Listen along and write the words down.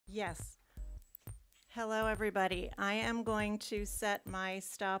Yes. Hello, everybody. I am going to set my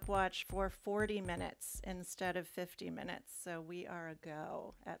stopwatch for 40 minutes instead of 50 minutes. So we are a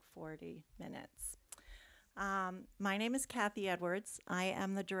go at 40 minutes. My name is Cathy Edwards. I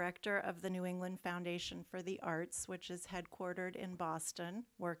am the director of the New England Foundation for the Arts, which is headquartered in Boston,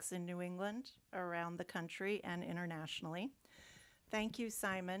 works in New England, around the country, and internationally. Thank you,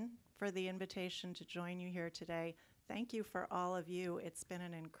 Simon, for the invitation to join you here today. Thank you for all of you. It's been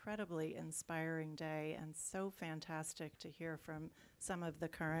an incredibly inspiring day and so fantastic to hear from some of the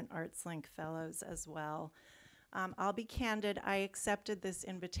current ArtsLink Fellows as well. I'll be candid, I accepted this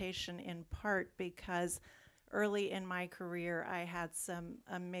invitation in part because early in my career I had some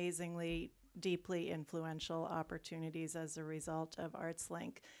amazingly deeply influential opportunities as a result of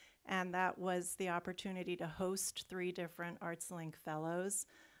ArtsLink. And that was the opportunity to host 3 different ArtsLink Fellows.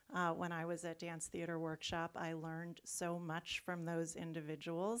 When I was at Dance Theater Workshop, I learned so much from those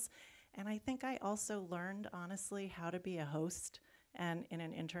individuals. And I think I also learned, honestly, how to be a host and in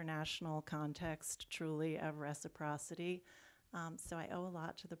an international context, truly of reciprocity. So I owe a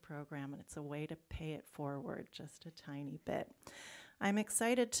lot to the program, and it's a way to pay it forward just a tiny bit. I'm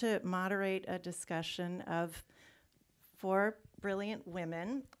excited to moderate a discussion of 4 brilliant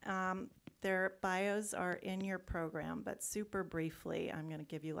women. Their bios are in your program, but super briefly, I'm going to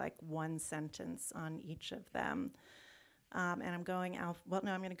give you like 1 sentence on each of them. And I'm going I'm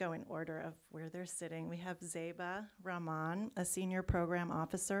going to go in order of where they're sitting. We have Zeyba Rahman, a senior program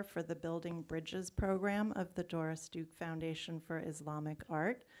officer for the Building Bridges program of the Doris Duke Foundation for Islamic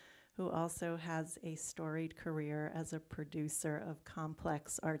Art, who also has a storied career as a producer of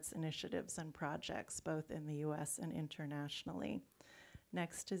complex arts initiatives and projects, both in the US and internationally.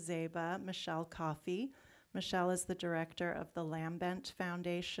 Next to Zeyba, Michelle Coffey. Michelle is the director of the Lambent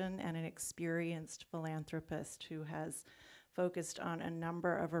Foundation and an experienced philanthropist who has focused on a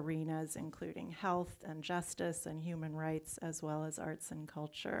number of arenas, including health and justice and human rights, as well as arts and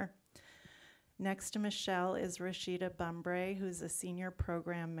culture. Next to Michelle is Rashida Bumbray, who's a senior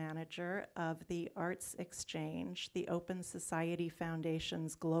program manager of the Arts Exchange, the Open Society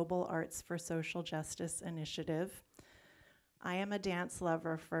Foundation's Global Arts for Social Justice initiative. I am a dance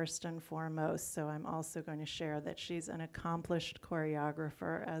lover first and foremost, so I'm also going to share that she's an accomplished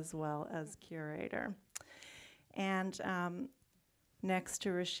choreographer as well as curator. And next to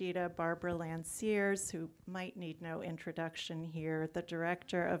Rashida, Barbara Lanciers, who might need no introduction here, the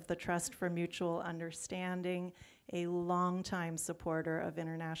director of the Trust for Mutual Understanding, a longtime supporter of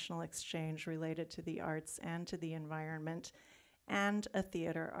international exchange related to the arts and to the environment, and a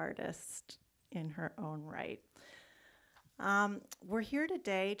theater artist in her own right. We're here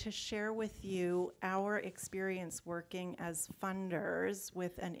today to share with you our experience working as funders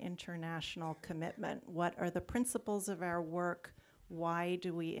with an international commitment. What are the principles of our work? Why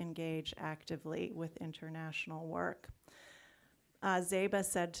do we engage actively with international work? Zeyba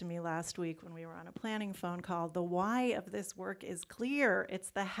said to me last week when we were on a planning phone call, the why of this work is clear. It's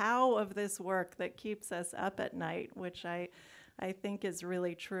the how of this work that keeps us up at night, which I think is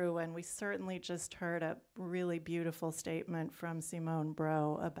really true, and we certainly just heard a really beautiful statement from Simone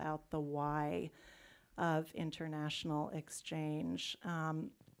Bro about the why of international exchange.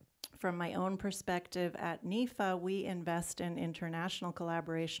 From my own perspective at NIFA, we invest in international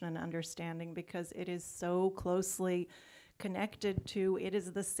collaboration and understanding because it is so closely connected to, it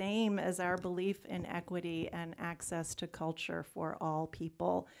is the same as our belief in equity and access to culture for all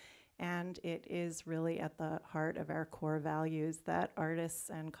people. And it is really at the heart of our core values that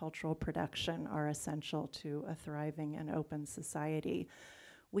artists and cultural production are essential to a thriving and open society.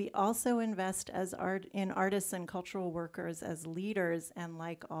 We also invest in artists and cultural workers as leaders, and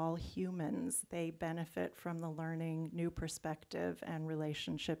like all humans, they benefit from the learning, new perspective, and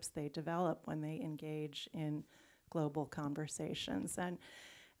relationships they develop when they engage in global conversations. And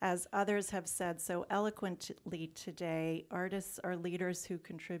as others have said so eloquently today, artists are leaders who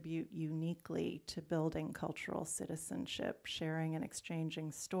contribute uniquely to building cultural citizenship, sharing and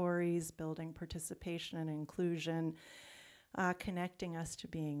exchanging stories, building participation and inclusion, connecting us to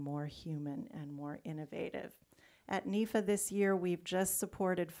being more human and more innovative. At NIFA this year, we've just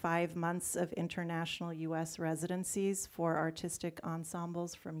supported 5 months of international US residencies for artistic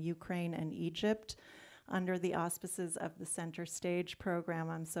ensembles from Ukraine and Egypt, under the auspices of the Center Stage program.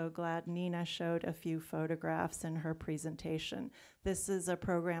 I'm so glad Nina showed a few photographs in her presentation. This is a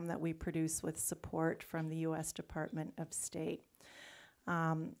program that we produce with support from the US Department of State.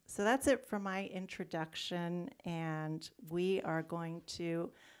 So that's it for my introduction, and we are going to,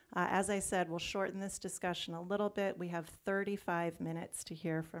 as I said, we'll shorten this discussion a little bit. We have 35 minutes to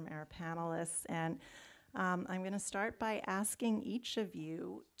hear from our panelists, and I'm going to start by asking each of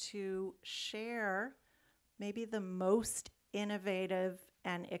you to share maybe the most innovative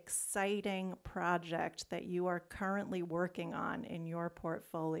and exciting project that you are currently working on in your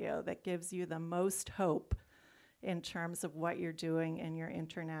portfolio that gives you the most hope in terms of what you're doing in your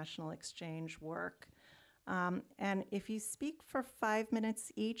international exchange work. And if you speak for 5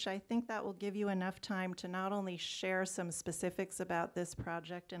 minutes each, I think that will give you enough time to not only share some specifics about this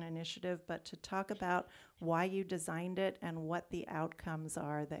project and initiative, but to talk about why you designed it and what the outcomes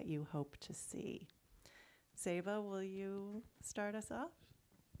are that you hope to see. Zeyba, will you start us off?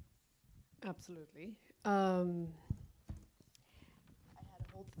 Absolutely. I had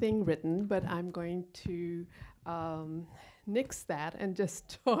a whole thing written, but I'm going to nix that and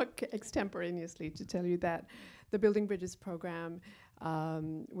just talk extemporaneously to tell you that the Building Bridges program,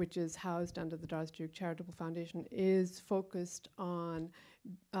 which is housed under the Doris Duke Charitable Foundation, is focused on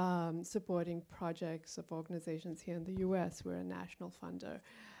supporting projects of organizations here in the US. We're a national funder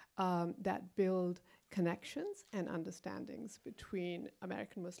that build connections and understandings between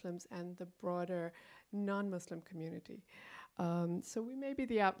American Muslims and the broader non-Muslim community. So we may be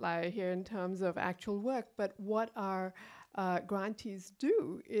the outlier here in terms of actual work, but what our grantees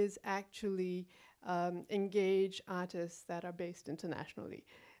do is actually engage artists that are based internationally.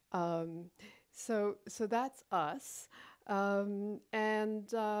 So that's us. And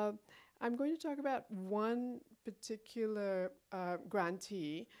I'm going to talk about one particular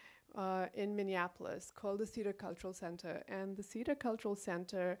grantee in Minneapolis called the Cedar Cultural Center. And the Cedar Cultural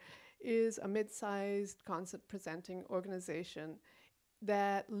Center is a mid-sized concert presenting organization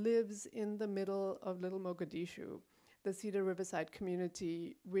that lives in the middle of Little Mogadishu, the Cedar Riverside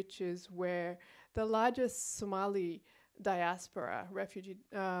community, which is where the largest Somali diaspora refugee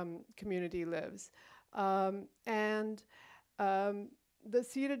community lives. The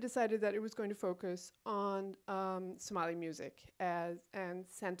Cedar decided that it was going to focus on Somali music and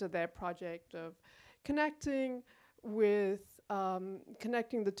center their project of connecting with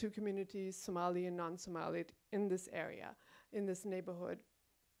connecting the two communities, Somali and non-Somali, in this area, in this neighborhood.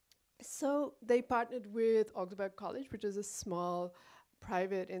 So they partnered with Augsburg College, which is a small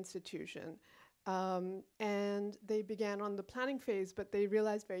private institution, and they began on the planning phase, but they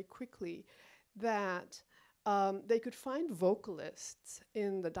realized very quickly that they could find vocalists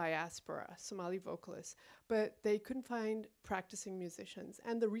in the diaspora, Somali vocalists, but they couldn't find practicing musicians.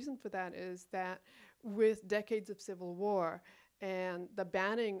 And the reason for that is that with decades of civil war and the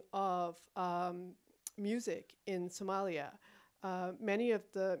banning of music in Somalia, many of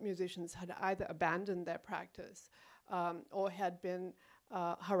the musicians had either abandoned their practice or had been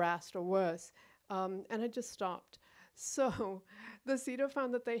harassed or worse, and had just stopped. So the Cedar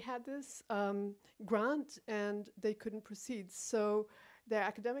found that they had this grant and they couldn't proceed. So their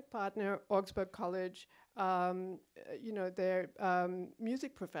academic partner, Augsburg College, their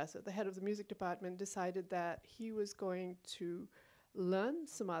music professor, the head of the music department, decided that he was going to learn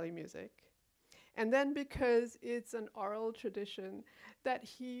Somali music. And then, because it's an oral tradition, that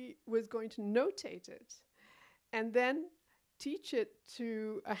he was going to notate it and then teach it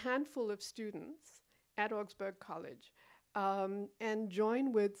to a handful of students at Augsburg College, and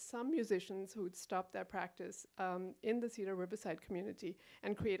join with some musicians who'd stopped their practice in the Cedar Riverside community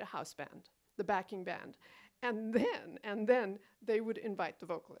and create a house band, the backing band. And then they would invite the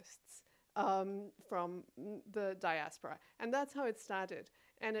vocalists from the diaspora. And that's how it started.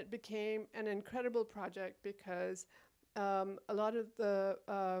 And it became an incredible project because a lot of the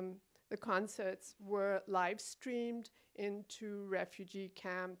concerts were live streamed into refugee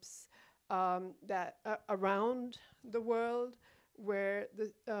camps that around the world where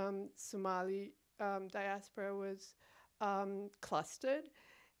the Somali diaspora was clustered.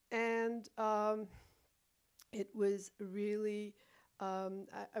 And it was really,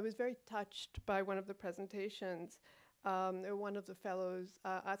 I was very touched by one of the presentations. One of the fellows,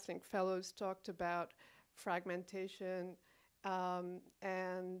 ArtsLink Fellows, talked about fragmentation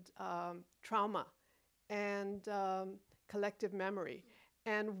and trauma and collective memory.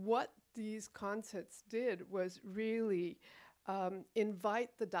 And what these concerts did was really invite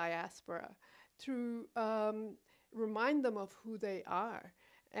the diaspora to remind them of who they are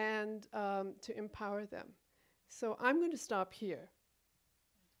and to empower them. So I'm going to stop here.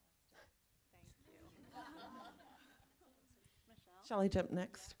 Shall I jump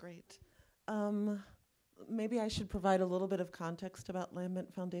next? Great. Maybe I should provide a little bit of context about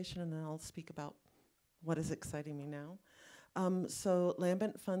Lambent Foundation, and then I'll speak about what is exciting me now. So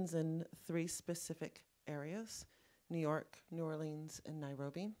Lambent funds in 3 specific areas: New York, New Orleans, and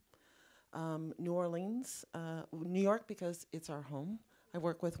Nairobi. New York because it's our home. I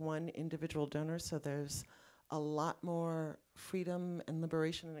work with one individual donor, so there's a lot more freedom and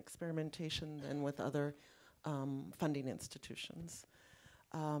liberation and experimentation than with other funding institutions.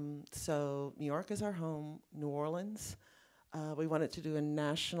 So New York is our home, New Orleans. We wanted to do a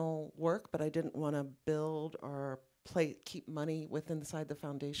national work, but I didn't want to build or keep money inside the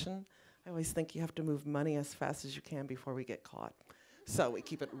foundation. I always think you have to move money as fast as you can before we get caught. So we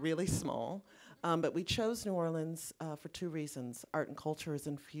keep it really small. But we chose New Orleans for two reasons. Art and culture is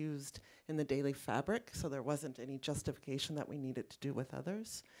infused in the daily fabric, so there wasn't any justification that we needed to do with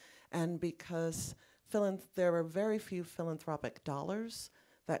others. And because there are very few philanthropic dollars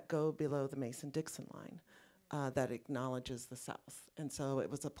that go below the Mason-Dixon line that acknowledges the South. And so it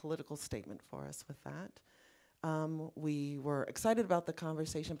was a political statement for us with that. We were excited about the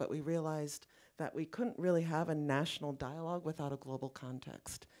conversation, but we realized that we couldn't really have a national dialogue without a global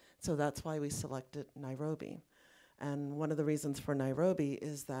context. So that's why we selected Nairobi. And one of the reasons for Nairobi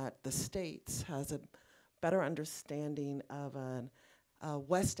is that the States has a better understanding of a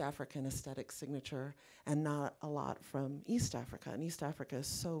West African aesthetic signature and not a lot from East Africa. And East Africa is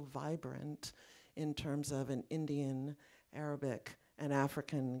so vibrant in terms of an Indian, Arabic, and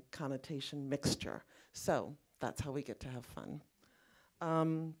African connotation mixture. So that's how we get to have fun.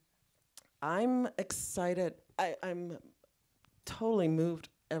 I'm excited. I'm totally moved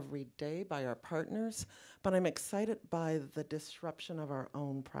every day by our partners, but I'm excited by the disruption of our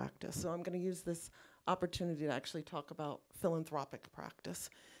own practice. So I'm going to use this opportunity to actually talk about philanthropic practice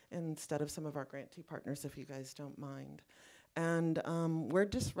instead of some of our grantee partners, if you guys don't mind. And we're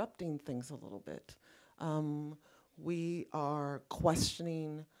disrupting things a little bit. We are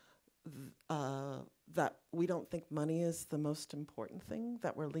questioning that we don't think money is the most important thing,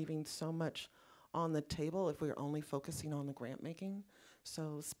 that we're leaving so much on the table if we're only focusing on the grant making.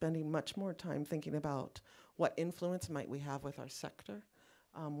 So spending much more time thinking about what influence might we have with our sector,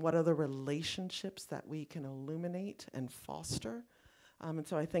 what are the relationships that we can illuminate and foster. And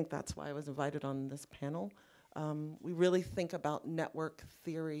so I think that's why I was invited on this panel. We really think about network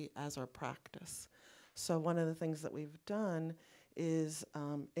theory as our practice. So one of the things that we've done is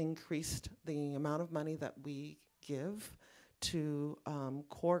increased the amount of money that we give to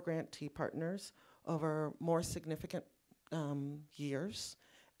core grantee partners over more significant years,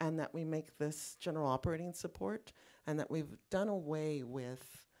 and that we make this general operating support, and that we've done away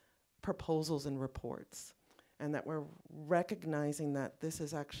with proposals and reports, and that we're recognizing that this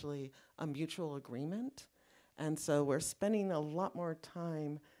is actually a mutual agreement. And so we're spending a lot more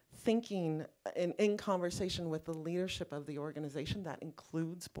time thinking in conversation with the leadership of the organization that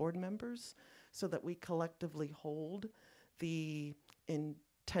includes board members, so that we collectively hold the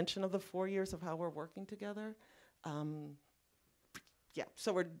intention of the 4 years of how we're working together. Yeah,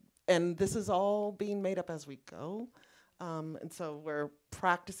 so and this is all being made up as we go. And so we're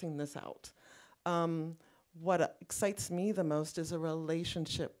practicing this out. What excites me the most is a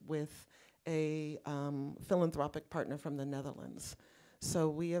relationship with a philanthropic partner from the Netherlands. So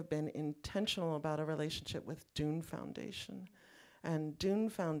we have been intentional about a relationship with Doen Foundation. And Doen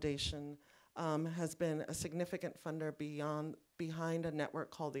Foundation has been a significant funder behind a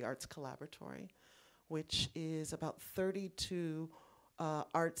network called the Arts Collaboratory, which is about 32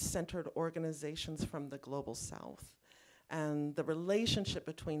 arts-centered organizations from the Global South. And the relationship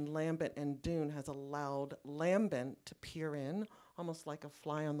between Lambent and Doen has allowed Lambent to peer in, almost like a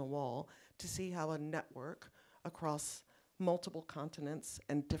fly on the wall, to see how a network across multiple continents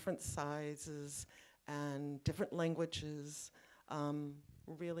and different sizes and different languages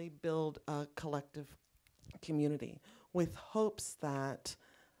really build a collective community, with hopes that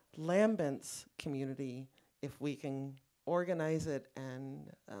Lambent's community, if we can organize it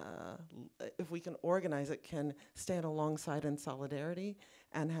and can stand alongside in solidarity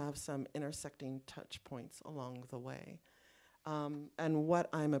and have some intersecting touch points along the way. And what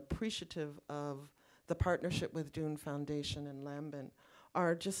I'm appreciative of the partnership with Doen Foundation and Lambent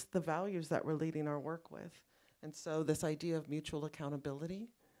are just the values that we're leading our work with. And so this idea of mutual accountability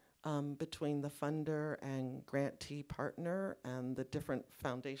between the funder and grantee partner and the different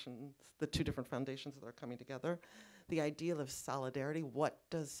foundations, the two different foundations that are coming together. The ideal of solidarity, what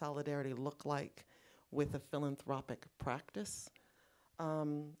does solidarity look like with a philanthropic practice?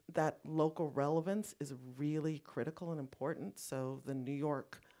 That local relevance is really critical and important. So the New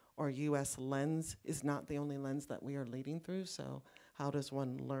York or US lens is not the only lens that we are leading through. So how does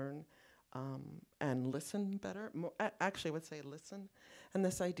one learn and listen better? Actually, I would say listen. And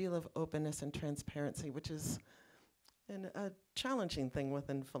this ideal of openness and transparency, which is a challenging thing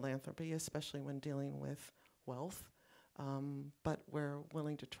within philanthropy, especially when dealing with wealth, but we're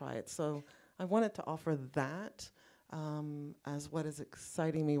willing to try it. So I wanted to offer that. as what is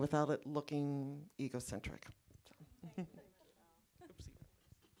exciting me without it looking egocentric.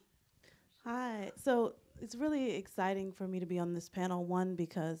 Hi. So it's really exciting for me to be on this panel, one,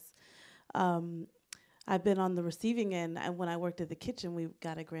 because I've been on the receiving end. And when I worked at the kitchen, we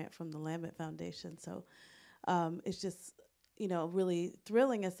got a grant from the Lambent Foundation. So it's just, really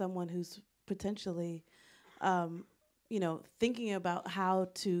thrilling as someone who's potentially, thinking about how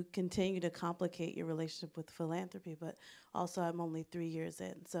to continue to complicate your relationship with philanthropy. But also, I'm only 3 years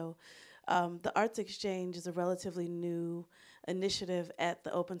in. So the Arts Exchange is a relatively new initiative at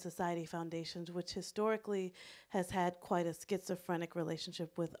the Open Society Foundations, which historically has had quite a schizophrenic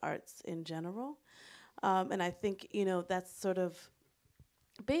relationship with arts in general. And I think, that's sort of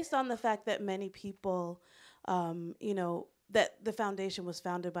based on the fact that many people, that the foundation was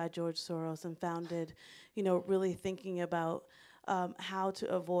founded by George Soros and founded, really thinking about how to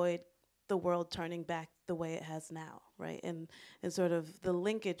avoid the world turning back the way it has now, right? And sort of the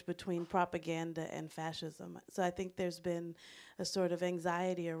linkage between propaganda and fascism. So I think there's been a sort of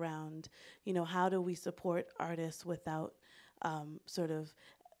anxiety around, how do we support artists without sort of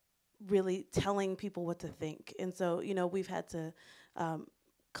really telling people what to think? And so, we've had to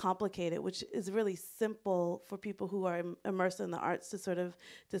complicate it, which is really simple for people who are immersed in the arts to sort of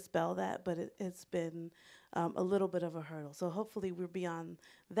dispel that, but it's been a little bit of a hurdle. So hopefully we're beyond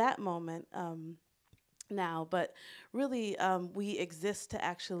that moment now, but really we exist to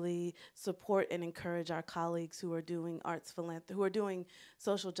actually support and encourage our colleagues who are doing arts philanthropy, who are doing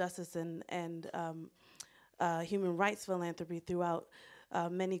social justice and human rights philanthropy throughout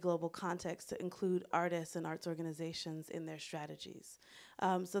many global contexts, to include artists and arts organizations in their strategies.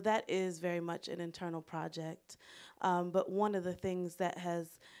 So that is very much an internal project. But one of the things that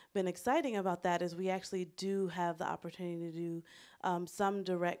has been exciting about that is we actually do have the opportunity to do some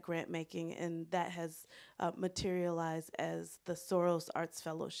direct grant making, and that has materialized as the Soros Arts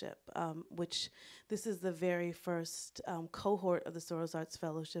Fellowship, which this is the very first cohort of the Soros Arts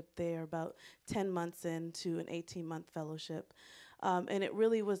Fellowship. They are about 10 months into an 18-month fellowship. And it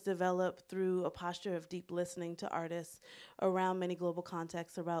really was developed through a posture of deep listening to artists around many global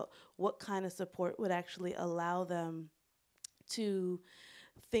contexts about what kind of support would actually allow them to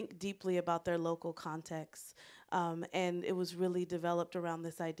think deeply about their local context. And it was really developed around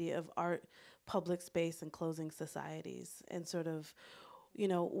this idea of art, public space, and closing societies, and sort of,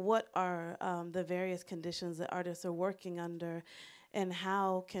 what are the various conditions that artists are working under, and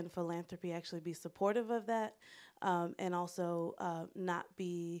how can philanthropy actually be supportive of that, and also not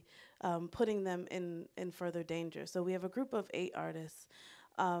be putting them in further danger. So we have a group of 8 artists.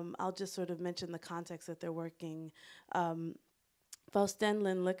 I'll just sort of mention the context that they're working. Faustin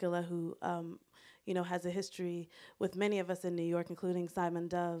Linlikala, who has a history with many of us in New York, including Simon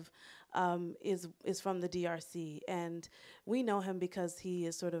Dove, is from the DRC. And we know him because he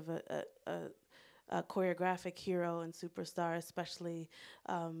is sort of a choreographic hero and superstar, especially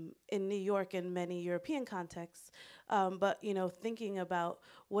in New York and many European contexts. But thinking about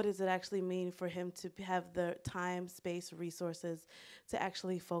what does it actually mean for him to have the time, space, resources to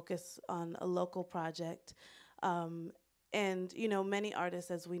actually focus on a local project. And many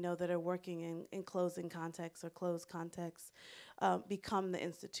artists, as we know, that are working in closing contexts or closed contexts become the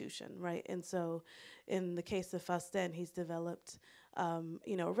institution, right? And so in the case of Faustin, he's developed a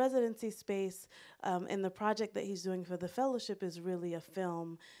residency space, and the project that he's doing for the fellowship is really a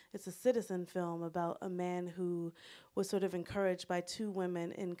film. It's a citizen film about a man who was sort of encouraged by 2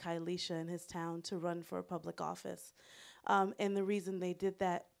 women in Kailisha, in his town, to run for a public office. And the reason they did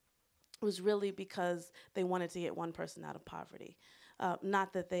that was really because they wanted to get one person out of poverty.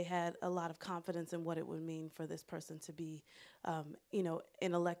 Not that they had a lot of confidence in what it would mean for this person to be, an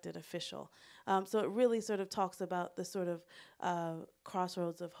elected official. So it really sort of talks about the sort of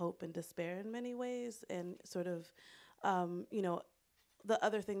crossroads of hope and despair in many ways, and sort of, the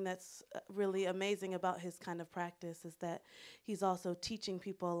other thing that's really amazing about his kind of practice is that he's also teaching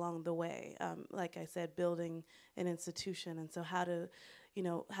people along the way. Like I said, building an institution, and so how do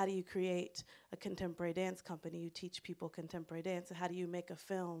you create a contemporary dance company? You teach people contemporary dance. And how do you make a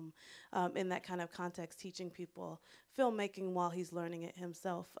film in that kind of context, teaching people filmmaking while he's learning it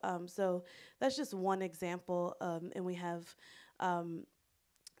himself? So that's just one example. And we have 4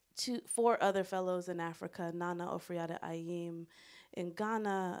 other fellows in Africa, Nana Ofriada Ayim in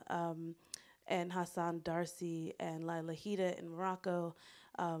Ghana, and Hassan Darcy and Laila Hida in Morocco.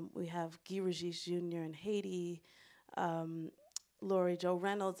 We have Guy Regis Jr. in Haiti, Laurie Jo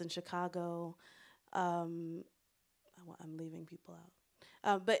Reynolds in Chicago. I'm leaving people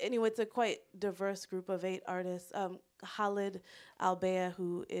But anyway, it's a quite diverse group of 8 artists. Khalid Albea,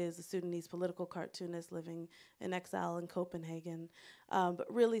 who is a Sudanese political cartoonist living in exile in Copenhagen, but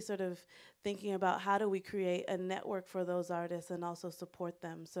really sort of thinking about how do we create a network for those artists and also support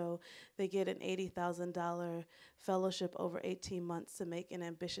them. So they get an $80,000 fellowship over 18 months to make an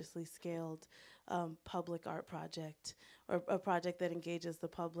ambitiously scaled public art project, or a project that engages the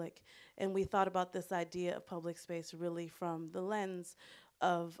public. And we thought about this idea of public space really from the lens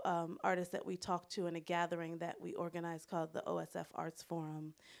of artists that we talked to in a gathering that we organized called the OSF Arts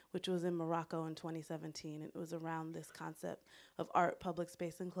Forum, which was in Morocco in 2017. It was around this concept of art, public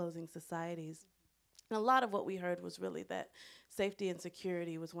space, and closing societies. And a lot of what we heard was really that safety and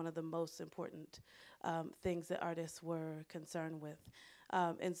security was one of the most important things that artists were concerned with.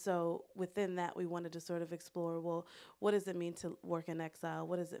 And so within that, we wanted to sort of explore, well, what does it mean to work in exile?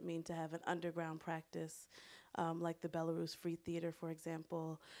 What does it mean to have an underground practice? Like the Belarus Free Theater, for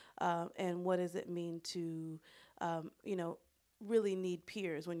example, and what does it mean to, really need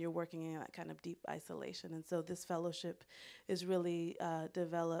peers when you're working in that kind of deep isolation. And so this fellowship is really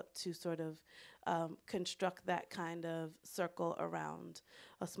developed to sort of construct that kind of circle around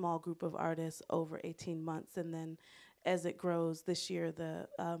a small group of artists over 18 months. And then as it grows this year, the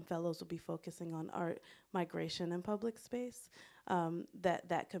fellows will be focusing on art, migration, and public space.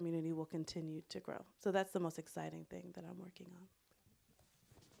 That community will continue to grow. So that's the most exciting thing that I'm working on.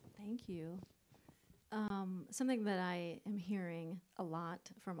 Thank you. Something that I am hearing a lot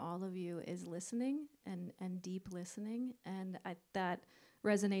from all of you is listening and deep listening. And that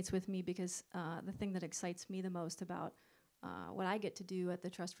resonates with me because the thing that excites me the most about what I get to do at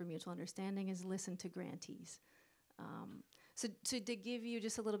the Trust for Mutual Understanding is listen to grantees. So to give you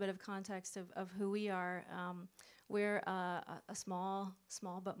just a little bit of context of who we are, we're a small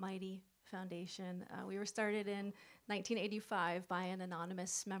but mighty foundation. We were started in 1985 by an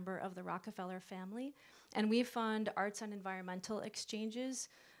anonymous member of the Rockefeller family, and we fund arts and environmental exchanges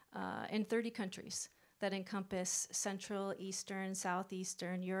in 30 countries that encompass Central, Eastern,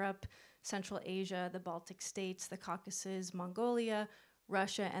 Southeastern Europe, Central Asia, the Baltic states, the Caucasus, Mongolia,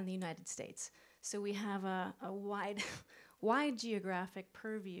 Russia, and the United States. So we have a wide, wide geographic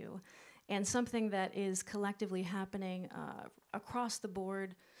purview, and something that is collectively happening across the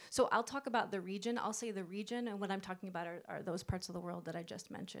board. So I'll talk about the region. I'll say the region, and what I'm talking about are those parts of the world that I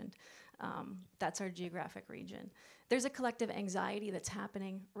just mentioned. That's our geographic region. There's a collective anxiety that's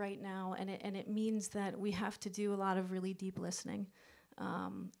happening right now, and it means that we have to do a lot of really deep listening.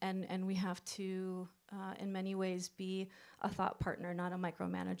 And we have to, in many ways, be a thought partner, not a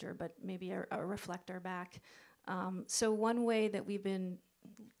micromanager, but maybe a reflector back. So one way that we've been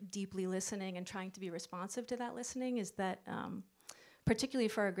deeply listening and trying to be responsive to that listening is that, particularly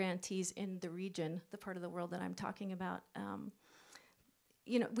for our grantees in the region, the part of the world that I'm talking about,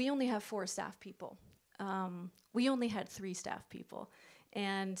 we only have 4 staff people. We only had 3 staff people.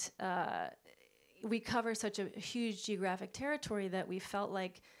 And we cover such a huge geographic territory that we felt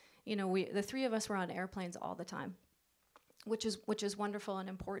like, the 3 of us were on airplanes all the time, which is wonderful and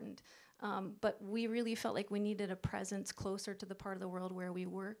important. But we really felt like we needed a presence closer to the part of the world where we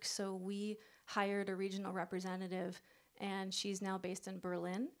work. So we hired a regional representative, and she's now based in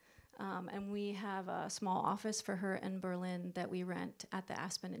Berlin. And we have a small office for her in Berlin that we rent at the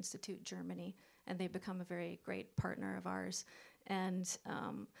Aspen Institute, Germany. And they've become a very great partner of ours. And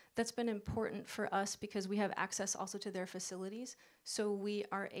that's been important for us because we have access also to their facilities. So we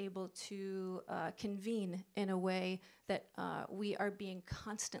are able to convene in a way that we are being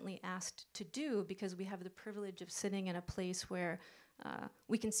constantly asked to do because we have the privilege of sitting in a place where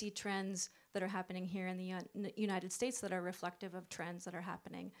we can see trends that are happening here in the United States that are reflective of trends that are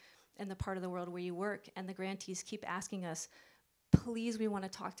happening in the part of the world where you work. And the grantees keep asking us, please, we want to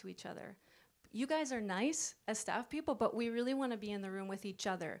talk to each other. You guys are nice as staff people, but we really want to be in the room with each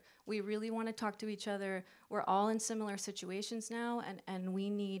other. We really want to talk to each other. We're all in similar situations now, and we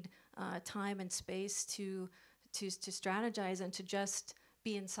need time and space to strategize and to just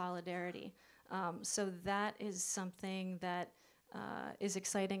be in solidarity. So that is something that is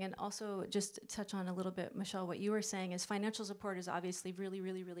exciting. And also, just to touch on a little bit, Michelle, what you were saying is financial support is obviously really,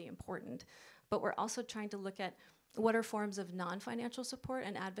 really, really important. But we're also trying to look at what are forms of non-financial support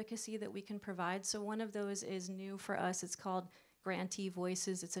and advocacy that we can provide. So one of those is new for us. It's called Grantee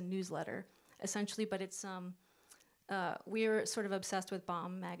Voices. It's a newsletter, essentially, but it's we're sort of obsessed with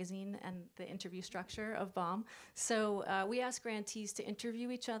BOM magazine and the interview structure of BOM. So we ask grantees to interview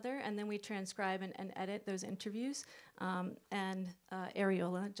each other, and then we transcribe and edit those interviews. And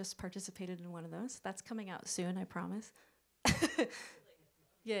Ariola just participated in one of those. That's coming out soon, I promise.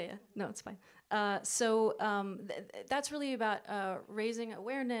 Yeah, no, it's fine. That's really about raising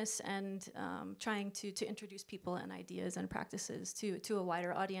awareness and trying to introduce people and ideas and practices to a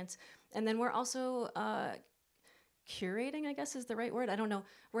wider audience. And then we're also curating, I guess is the right word. I don't know.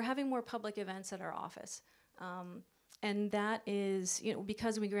 We're having more public events at our office. And that is,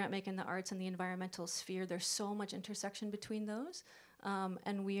 because we grant make in the arts and the environmental sphere, there's so much intersection between those.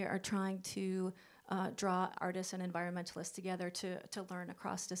 And we are trying to draw artists and environmentalists together to learn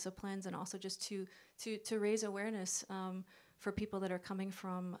across disciplines, and also just to raise awareness for people that are coming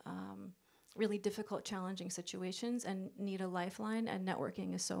from really difficult, challenging situations and need a lifeline, and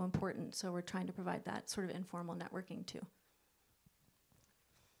networking is so important. So we're trying to provide that sort of informal networking too.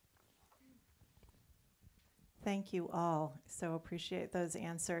 Thank you all. So appreciate those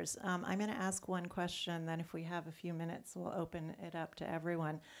answers. I'm going to ask one question, then if we have a few minutes, we'll open it up to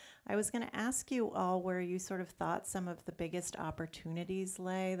everyone. I was going to ask you all where you sort of thought some of the biggest opportunities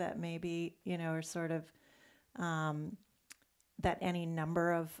lay that maybe, are sort of that any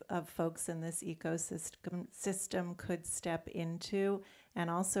number of folks in this ecosystem could step into,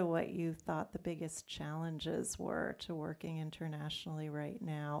 and also what you thought the biggest challenges were to working internationally right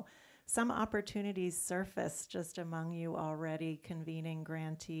now. Some opportunities surfaced just among you already, convening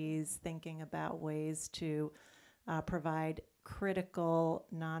grantees, thinking about ways to provide critical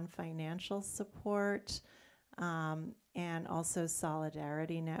non-financial support, and also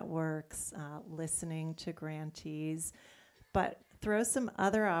solidarity networks, listening to grantees. But throw some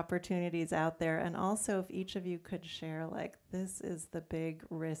other opportunities out there, and also if each of you could share, like, this is the big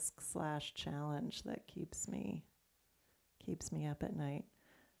risk/challenge that keeps me up at night.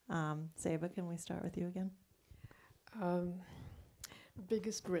 Zeyba, can we start with you again?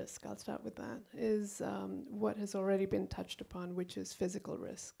 Biggest risk, I'll start with that, is what has already been touched upon, which is physical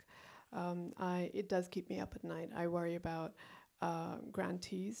risk. It does keep me up at night. I worry about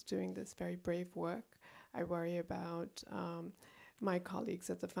grantees doing this very brave work. I worry about my colleagues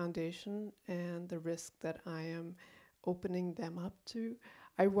at the foundation and the risk that I am opening them up to.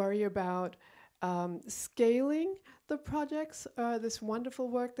 I worry about scaling the projects, this wonderful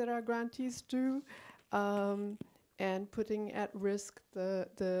work that our grantees do, and putting at risk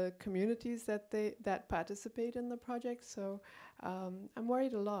the communities that participate in the project. So I'm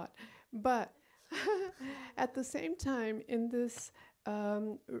worried a lot. But at the same time, in this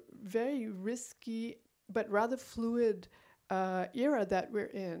very risky but rather fluid era that we're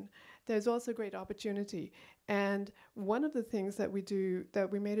in, there's also great opportunity. And one of the things that we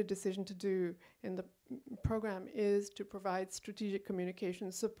made a decision to do in the program is to provide strategic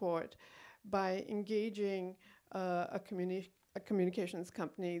communication support by engaging a communications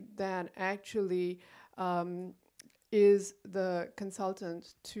company that actually is the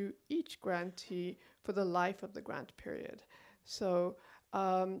consultant to each grantee for the life of the grant period. So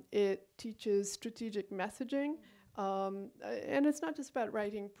it teaches strategic messaging, and it's not just about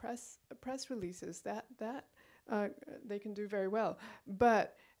writing press releases that they can do very well,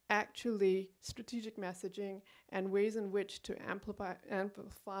 but actually strategic messaging and ways in which to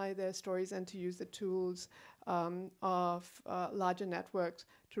amplify their stories and to use the tools of larger networks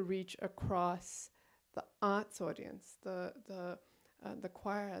to reach across the arts audience, the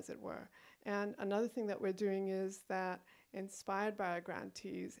choir, as it were. And another thing that we're doing is that, inspired by our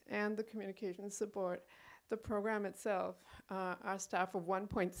grantees and the communication support, the program itself, our staff of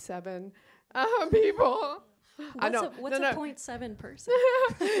 1.7 people. What's a 0.7 person?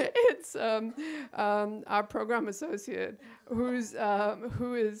 It's our program associate who is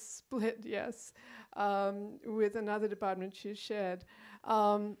split, yes, with another department she's shared.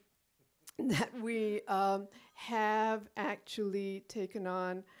 That we have actually taken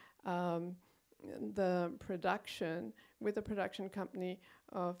on the production with a production company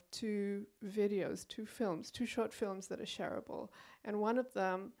of two short films that are shareable. And one of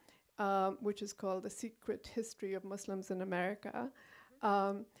them, which is called The Secret History of Muslims in America,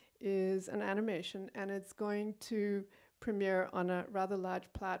 is an animation, and it's going to premiere on a rather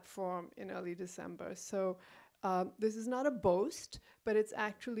large platform in early December. So this is not a boast, but it's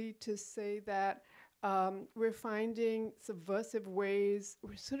actually to say that we're finding subversive ways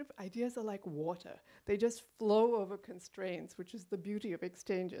where sort of ideas are like water. They just flow over constraints, which is the beauty of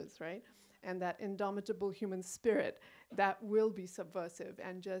exchanges, right? And that indomitable human spirit that will be subversive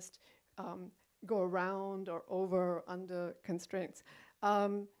and just go around or over or under constraints.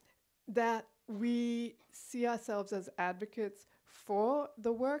 That we see ourselves as advocates for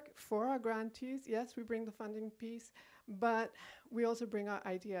the work, for our grantees. Yes, we bring the funding piece, but we also bring our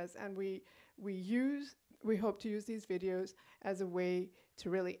ideas, and we hope to use these videos as a way to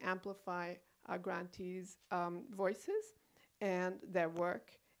really amplify our grantees' voices and their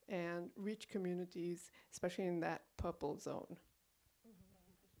work, and reach communities, especially in that purple zone.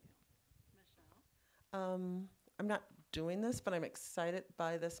 I'm not doing this, but I'm excited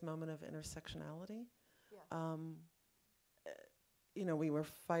by this moment of intersectionality. You know, we were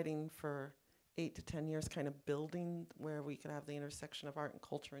fighting for 8 to 10 years, kind of building where we could have the intersection of art and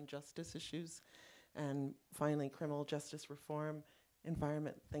culture and justice issues. And finally, criminal justice reform,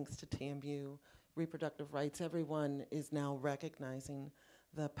 environment, thanks to TMU, reproductive rights, everyone is now recognizing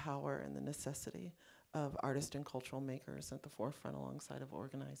the power and the necessity of artists and cultural makers at the forefront alongside of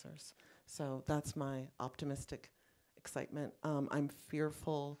organizers. So that's my optimistic excitement. I'm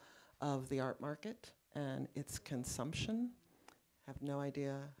fearful of the art market and its consumption. Have no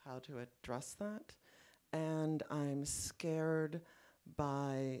idea how to address that. And I'm scared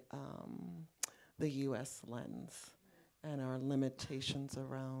by the US lens and our limitations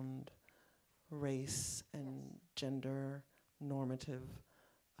around race and gender normative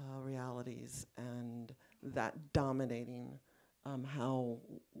realities, and that dominating how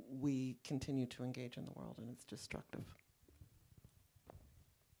we continue to engage in the world, and it's destructive.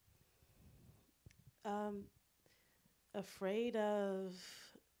 Afraid of,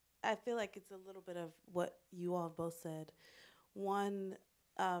 I feel like it's a little bit of what you all both said. One,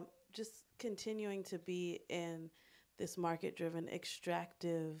 just continuing to be in this market-driven,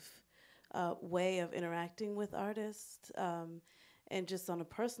 extractive way of interacting with artists. And just on a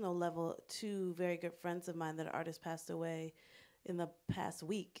personal level, 2 very good friends of mine that are artists passed away in the past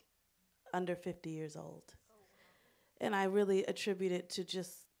week, under 50 years old. Oh, wow. And I really attribute it to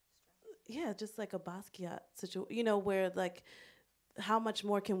just like a Basquiat situation, you know, where like, how much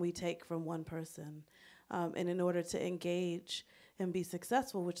more can we take from one person? And in order to engage and be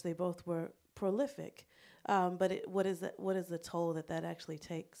successful, which they both were prolific, but what is the toll that actually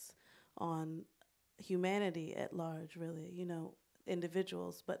takes on humanity at large, really, you know,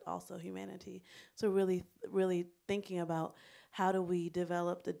 individuals, but also humanity. So really, really thinking about how do we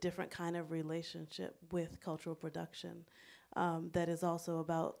develop a different kind of relationship with cultural production that is also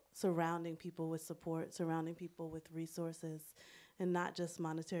about surrounding people with support, surrounding people with resources, and not just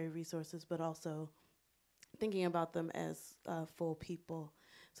monetary resources, but also thinking about them as full people.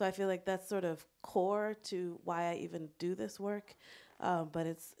 So I feel like that's sort of core to why I even do this work, but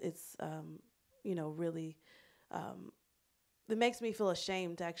it's you know, really, it makes me feel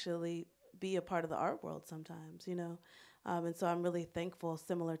ashamed to actually be a part of the art world sometimes, you know. And so I'm really thankful,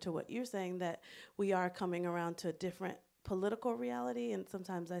 similar to what you're saying, that we are coming around to a different political reality. And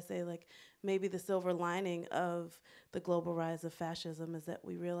sometimes I say, like, maybe the silver lining of the global rise of fascism is that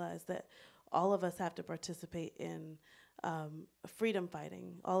we realize that all of us have to participate in freedom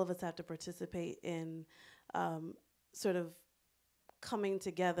fighting. All of us have to participate in sort of coming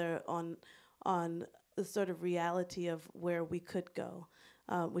together on the sort of reality of where we could go,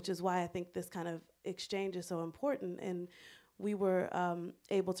 which is why I think this kind of exchange is so important. And we were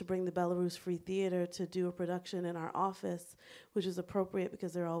able to bring the Belarus Free Theater to do a production in our office, which is appropriate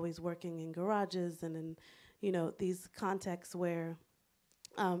because they're always working in garages and in, you know, these contexts where,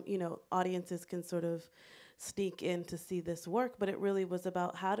 you know, audiences can sort of sneak in to see this work. But it really was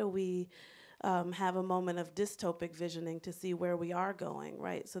about how do we have a moment of dystopic visioning to see where we are going,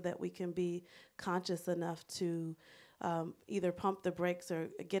 right? So that we can be conscious enough to either pump the brakes or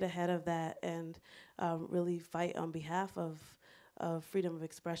get ahead of that and really fight on behalf of freedom of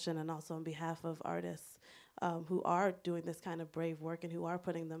expression and also on behalf of artists who are doing this kind of brave work and who are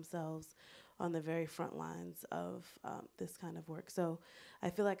putting themselves on the very front lines of this kind of work. So I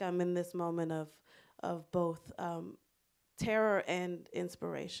feel like I'm in this moment of both terror and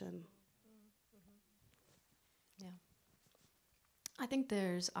inspiration. I think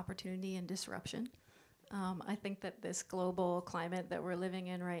there's opportunity and disruption. I think that this global climate that we're living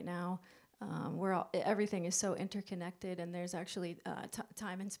in right now, everything is so interconnected, and there's actually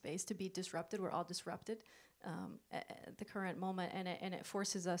time and space to be disrupted. We're all disrupted at the current moment, and it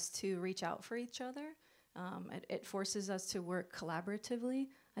forces us to reach out for each other. It forces us to work collaboratively,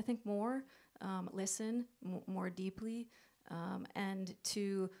 I think, more, listen more deeply, and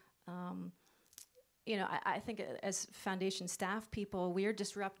to you know, I think as foundation staff people, we are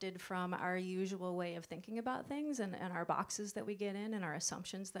disrupted from our usual way of thinking about things and our boxes that we get in and our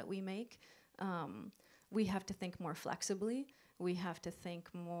assumptions that we make. We have to think more flexibly. We have to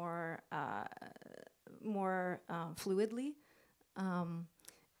think more fluidly.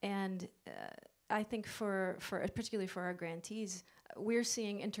 And I think for particularly for our grantees, we're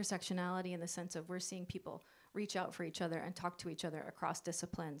seeing intersectionality in the sense of we're seeing people reach out for each other and talk to each other across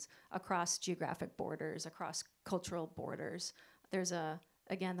disciplines, across geographic borders, across cultural borders. There's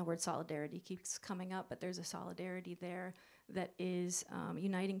again, the word solidarity keeps coming up, but there's a solidarity there that is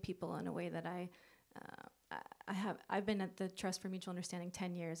uniting people in a way that I've been at the Trust for Mutual Understanding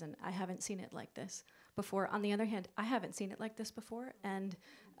 10 years, and I haven't seen it like this before. On the other hand, I haven't seen it like this before, and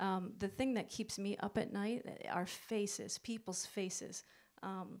the thing that keeps me up at night are faces, people's faces,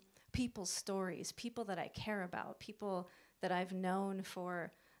 people's stories, people that I care about, people that I've known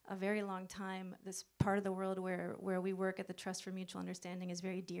for a very long time. This part of the world where we work at the Trust for Mutual Understanding is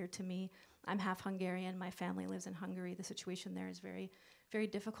very dear to me. I'm half Hungarian. My family lives in Hungary. The situation there is very, very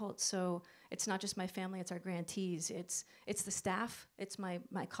difficult. So it's not just my family, it's our grantees. It's the staff, it's my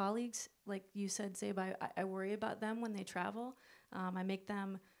colleagues. Like you said, Zeyba, I worry about them when they travel. I make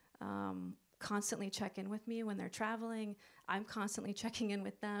them constantly check in with me when they're traveling. I'm constantly checking in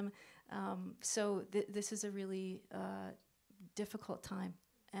with them. So this is a really difficult time.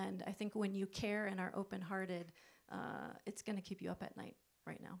 And I think when you care and are open-hearted, it's going to keep you up at night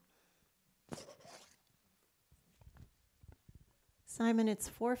right now. Simon, it's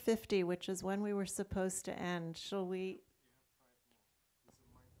 4:50, which is when we were supposed to end. Shall we?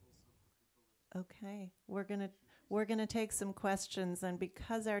 Okay, we're gonna take some questions, and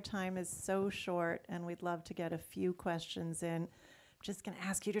because our time is so short, and we'd love to get a few questions in, I'm just gonna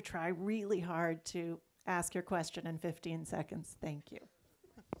ask you to try really hard to ask your question in 15 seconds. Thank you.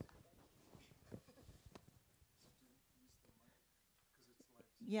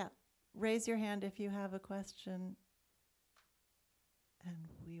 Yeah, raise your hand if you have a question, and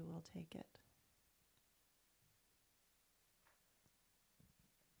we will take it.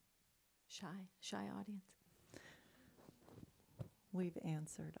 Shy audience. We've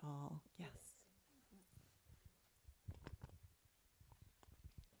answered all. Yes.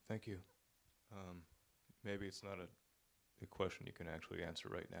 Thank you. Maybe it's not a question you can actually answer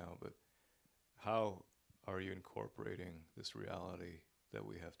right now, but how are you incorporating this reality that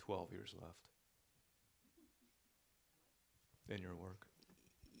we have 12 years left in your work?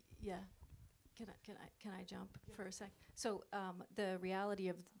 Yeah. Can I jump for a sec? So the reality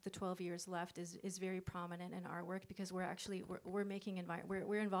of the 12 years left is very prominent in our work, because we're making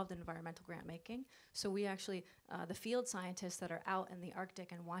we're involved in environmental grant making. So we actually the field scientists that are out in the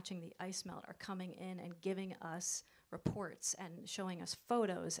Arctic and watching the ice melt are coming in and giving us reports and showing us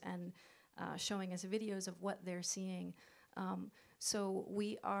photos and showing us videos of what they're seeing. So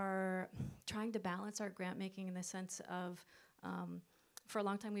we are trying to balance our grant making in the sense of, for a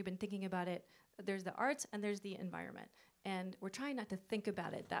long time we've been thinking about it, there's the arts and there's the environment. And we're trying not to think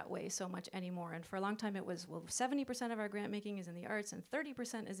about it that way so much anymore. And for a long time it was, well, 70% of our grant making is in the arts and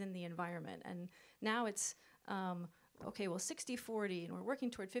 30% is in the environment. And now it's, okay, well, 60-40, and we're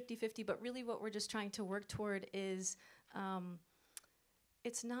working toward 50-50, but really what we're just trying to work toward is,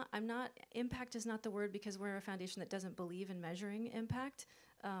 impact is not the word, because we're a foundation that doesn't believe in measuring impact,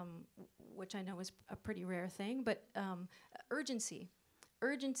 which I know is a pretty rare thing, but urgency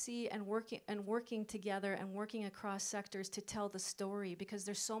and working together and working across sectors to tell the story, because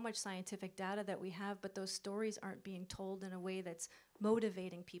there's so much scientific data that we have, but those stories aren't being told in a way that's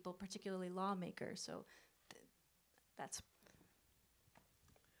motivating people, particularly lawmakers. So that's.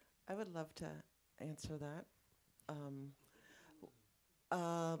 I would love to answer that.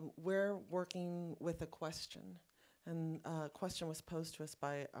 We're working with a question, and a question was posed to us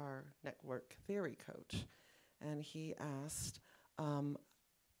by our network theory coach, and he asked,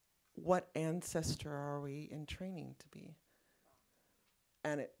 what ancestor are we in training to be?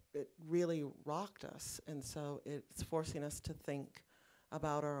 And it really rocked us, and so it's forcing us to think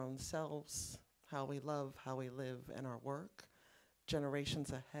about our own selves, how we love, how we live, and our work,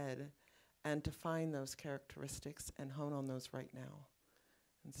 generations ahead, and to find those characteristics and hone on those right now.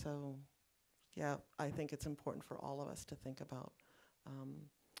 And so, yeah, I think it's important for all of us to think about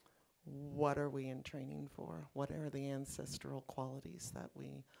what are we in training for? What are the ancestral qualities that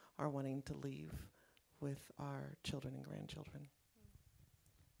we are wanting to leave with our children and grandchildren?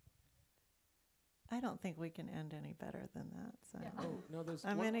 I don't think we can end any better than that. So Yeah. Oh, no, there's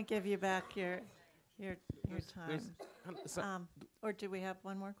I'm one- going to give you back your there's- time. Or do we have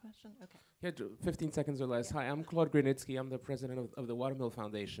one more question? Okay. Yeah, 15 seconds or less. Hi, I'm Claude Granitsky. I'm the president of the Watermill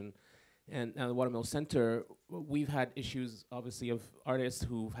Foundation and the Watermill Center. We've had issues, obviously, of artists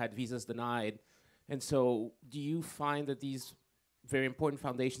who've had visas denied. And so do you find that these very important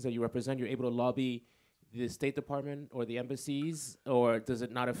foundations that you represent, you're able to lobby the State Department or the embassies, or does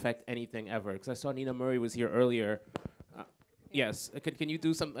it not affect anything ever? Because I saw Nina Murray was here earlier. Yes, can you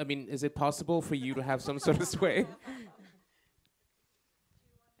do some, I mean, is it possible for you to have some sort of sway?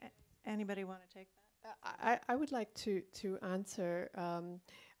 Anybody want to take that? I would like to answer.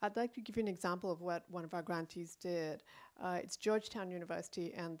 I'd like to give you an example of what one of our grantees did. It's Georgetown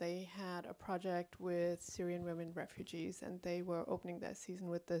University, and they had a project with Syrian women refugees, and they were opening their season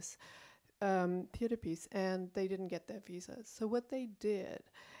with this theater piece, and they didn't get their visas. So what they did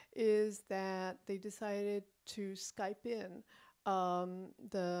is that they decided to Skype in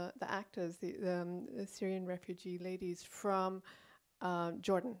the actors, the Syrian refugee ladies from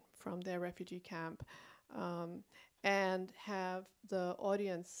Jordan, from their refugee camp, and have the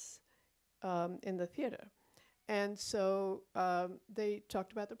audience in the theater. And so they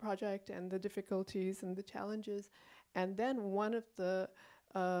talked about the project and the difficulties and the challenges. And then one of the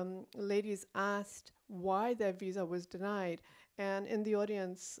ladies asked why their visa was denied. And in the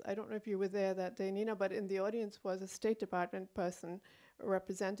audience, I don't know if you were there that day, Nina, but in the audience was a State Department person, a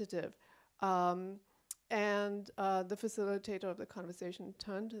representative. And the facilitator of the conversation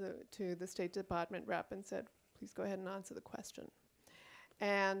turned to the State Department rep and said, please go ahead and answer the question.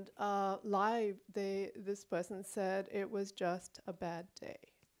 And live, this person said it was just a bad day.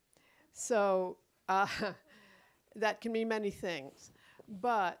 So that can mean many things.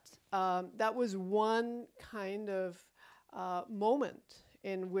 But that was one kind of moment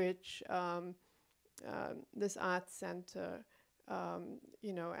in which this arts center,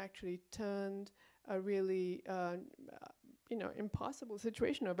 actually turned a really, impossible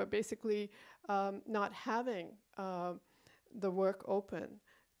situation over basically not having the work open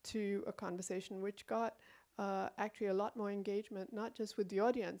to a conversation, which got actually a lot more engagement, not just with the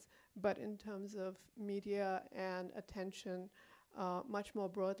audience, but in terms of media and attention much more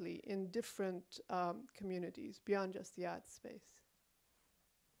broadly in different communities beyond just the arts space.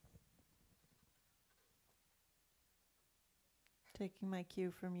 Taking my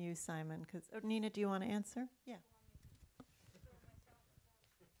cue from you, Simon, because Nina, do you want to answer? Yeah.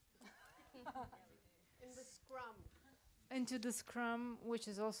 In the scrum. Into the Scrum, which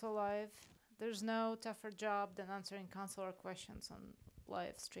is also live. There's no tougher job than answering counselor questions on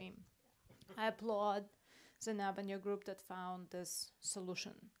live stream. I applaud Zainab and your group that found this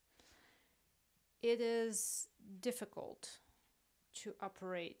solution. It is difficult to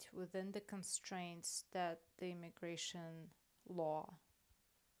operate within the constraints that the immigration law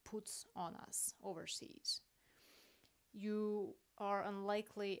puts on us overseas. You are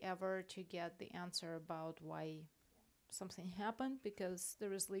unlikely ever to get the answer about why something happened because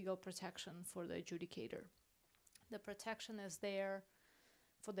there is legal protection for the adjudicator. The protection is there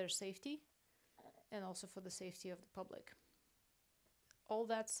for their safety and also for the safety of the public. All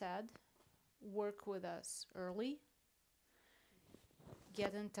that said, work with us early.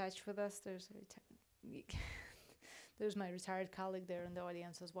 Get in touch with us. There's my retired colleague there in the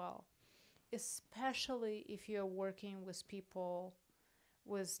audience as well. Especially if you're working with people,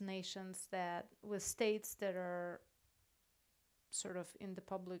 with nations with states that are sort of in the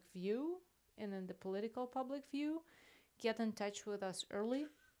public view and in the political public view, get in touch with us early,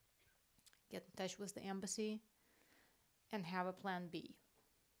 get in touch with the embassy, and have a plan B.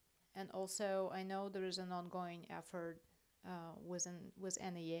 And also, I know there is an ongoing effort with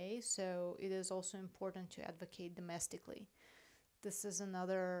NEA, so it is also important to advocate domestically. This is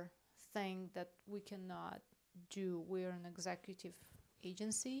another thing that we cannot do. We are an executive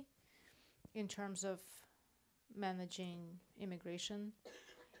agency in terms of managing immigration,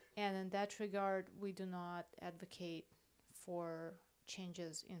 and in that regard, we do not advocate for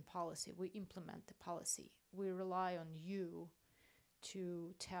changes in policy. We implement the policy. We rely on you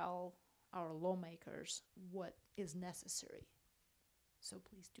to tell our lawmakers what is necessary. So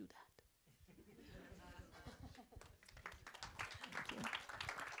please do that. Thank you.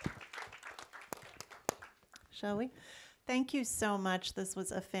 Shall we? Thank you so much. This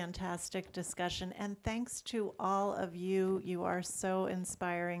was a fantastic discussion. And thanks to all of you. You are so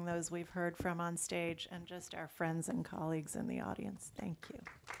inspiring, those we've heard from on stage, and just our friends and colleagues in the audience. Thank you.